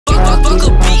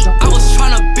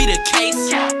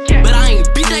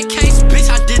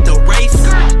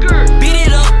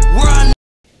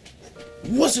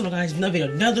So guys,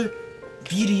 another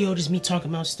video, just me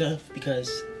talking about stuff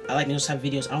because I like those type of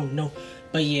videos. I don't know,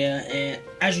 but yeah, and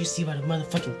as you see by the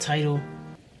motherfucking title,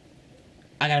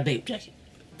 I got a Bape jacket.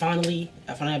 Finally,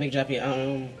 I finally got a Bape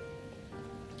jacket.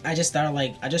 I just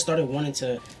started wanting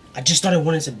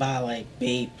to buy like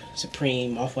Bape,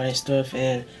 Supreme, Off-White and stuff,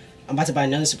 and I'm about to buy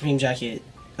another Supreme jacket.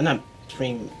 I'm not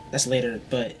Supreme, that's later,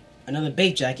 but another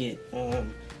Bape jacket.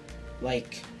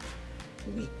 Like a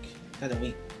week, not a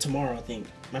week. Tomorrow, I think.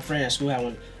 My friend at school had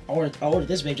one. I ordered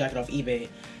this Bape jacket off eBay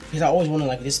because I always wanted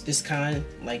like this kind,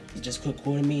 like it just looked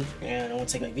cool to me, and I want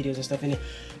to take like videos and stuff in it.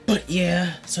 But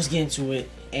yeah, so let's get into it,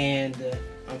 and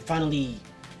I'm finally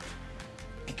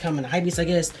becoming a HypeBeast, I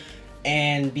guess,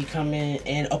 and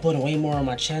uploading way more on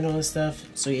my channel and stuff.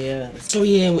 So yeah,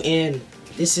 and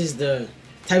this is the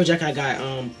type of jacket I got.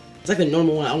 It's like the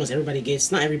normal one almost everybody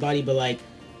gets. Not everybody, but like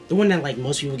the one that like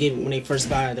most people get when they first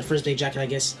buy the first Bape jacket, I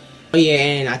guess. But yeah,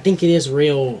 and I think it is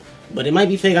real, but it might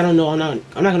be fake. I don't know. I'm not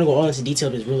gonna go all into detail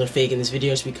if it's real or fake in this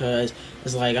video, just because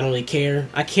it's like I don't really care.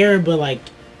 I care, but like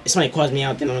if somebody calls me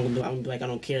out, then I'm gonna be like I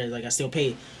don't care. Like I still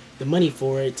pay the money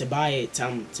for it to buy it,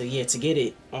 to get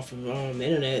it off of the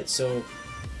internet. So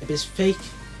if it's fake,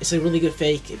 it's a really good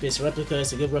fake. If it's a replica,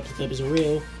 it's a good replica. If it's a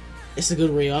real, it's a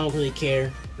good real. I don't really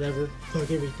care. Whatever, fuck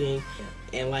everything.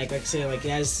 And like I said, like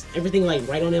it has everything like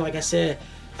right on it. Like I said,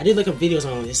 I did look up videos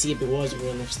on it to see if it was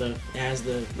real enough stuff. It has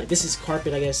the like this is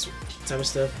carpet, I guess, type of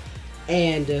stuff,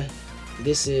 and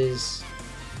this is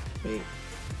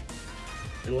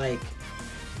and like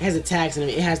it has the tags and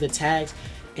it has the tags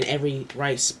in every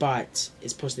right spot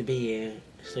it's supposed to be in.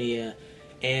 So yeah,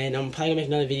 and I'm probably gonna make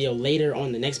another video later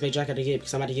on the next Bape jacket I get,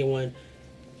 because I'm about to get one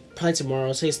probably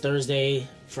tomorrow. Today's Thursday,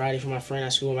 Friday for my friend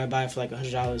at school. I might buy it for like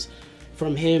 $100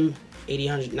 from him. 80,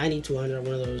 100, 90, 200,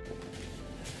 one of those.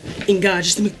 And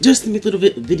guys, just to make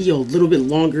the video a little bit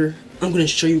longer, I'm gonna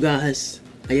show you guys,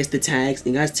 I guess, the tags.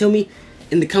 And guys, tell me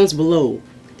in the comments below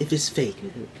if it's fake.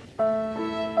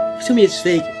 Tell me it's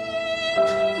fake.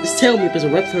 Just tell me if it's a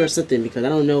replica or something, because I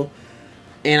don't know.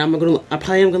 And I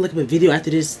probably am gonna look up a video after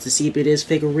this to see if it is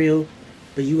fake or real.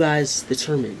 But you guys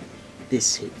determine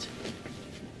this hit.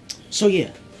 So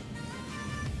yeah,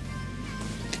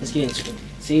 let's get into it.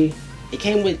 See. It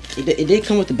came with, it did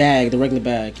come with the bag, the regular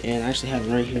bag, and I actually have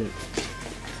it right here.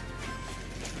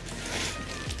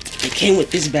 It came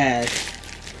with this bag,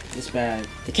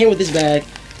 It came with this bag,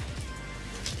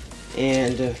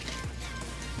 and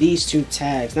these two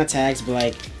tags, not tags, but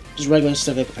like just regular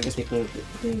stuff that I guess they come with it.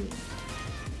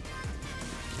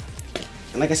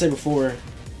 And like I said before,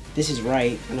 this is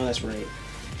right. I know that's right.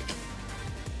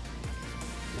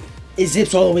 It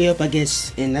zips all the way up, I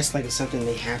guess, and that's like something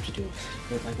they have to do.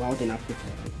 But like, why would they not put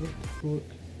that?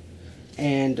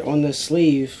 And on the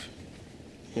sleeve,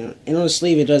 you know, and on the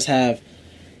sleeve it does have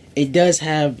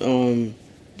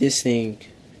this thing.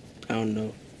 I don't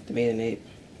know, the maiden ape,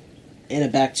 and a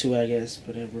back to it, I guess,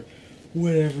 whatever.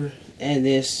 And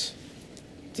this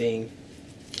thing.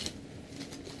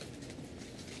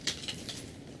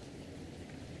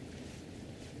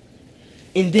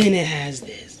 And then it has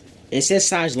this. It says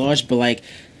size large, but like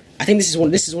I think this is one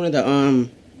of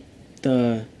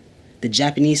the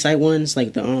Japanese site ones,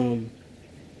 like the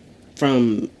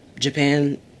from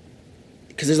Japan,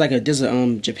 because there's a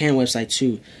Japan website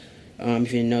too.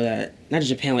 If you didn't know that, not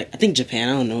Japan, like I think Japan,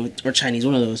 I don't know, or Chinese,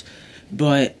 one of those.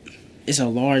 But it's a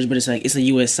large, but it's a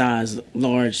US size,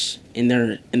 large in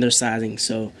their sizing.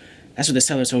 So that's what the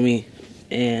seller told me,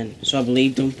 and so I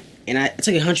believed him. And I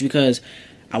took a hunch because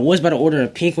I was about to order a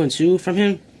pink one too from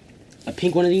him. A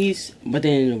pink one of these, but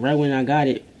then right when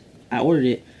I ordered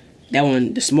it, that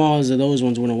one, the smalls of those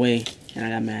ones went away, and I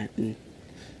got mad, and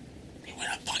they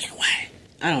went a fucking way.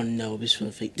 I don't know if it's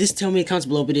real fake. Just tell me in the comments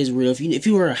below if it is real. If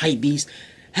you were a HypeBeast,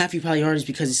 half you probably are just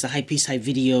because it's a HypeBeast type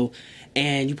video,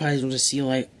 and you probably want to see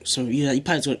like some, you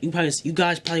guys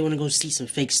probably want to go see some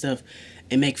fake stuff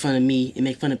and make fun of me and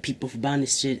make fun of people for buying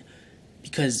this shit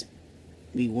because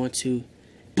we want to.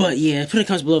 But yeah, put in the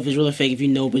comments below if it's real or fake, if you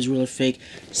know if it's real or fake.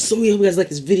 So yeah, hope you guys like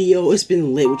this video. It's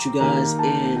been lit with you guys,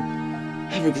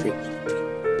 and have a great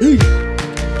one. Peace.